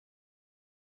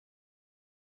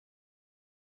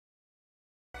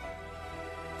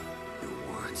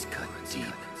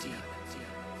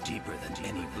deeper than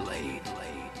any blade.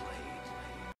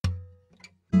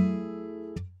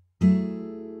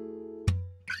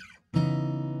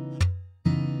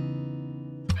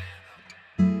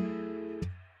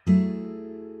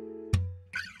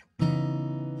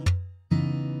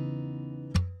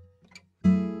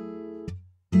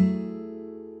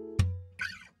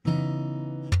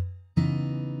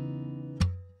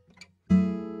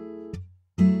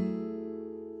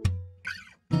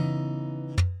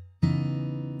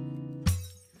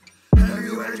 Have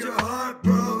you had your heart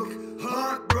broke?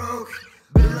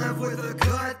 Been left with a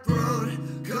cutthroat,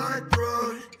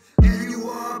 and you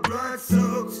are blood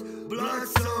soaked,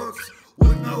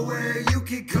 with no way you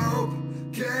can cope,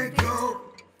 can't cope.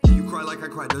 You cry like I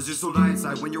cried, does your soul die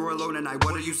inside when you're alone at night?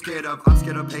 What are you scared of? I'm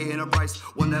scared of paying a price,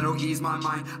 one that'll ease my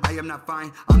mind. I am not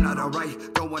fine, I'm not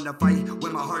alright. Don't wanna fight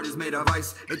when my heart is made of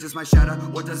ice. It just might shatter,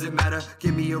 what does it matter?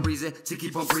 Give me a reason to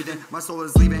keep on breathing. My soul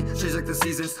is leaving, change like the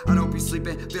seasons. I don't be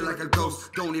sleeping, feel like a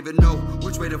ghost. Don't even know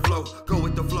which way to flow. Go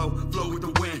with the flow with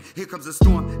the wind. Here comes the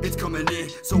storm, it's coming in.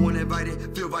 So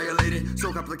uninvited, feel violated,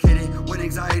 so complicated. When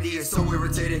anxiety is so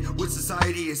irritated, when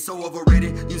society is so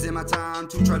overrated. Using my time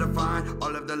to try to find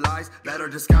all of the lies that are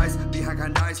disguised behind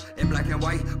kind eyes in black and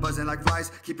white, buzzing like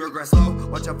flies. Keep your grass low,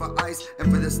 watch out for ice,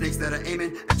 and for the snakes that are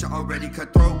aiming at your already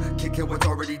cutthroat. Kicking what's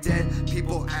already dead,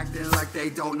 people acting like they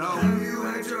don't know. Have you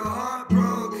had your heart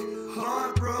broke?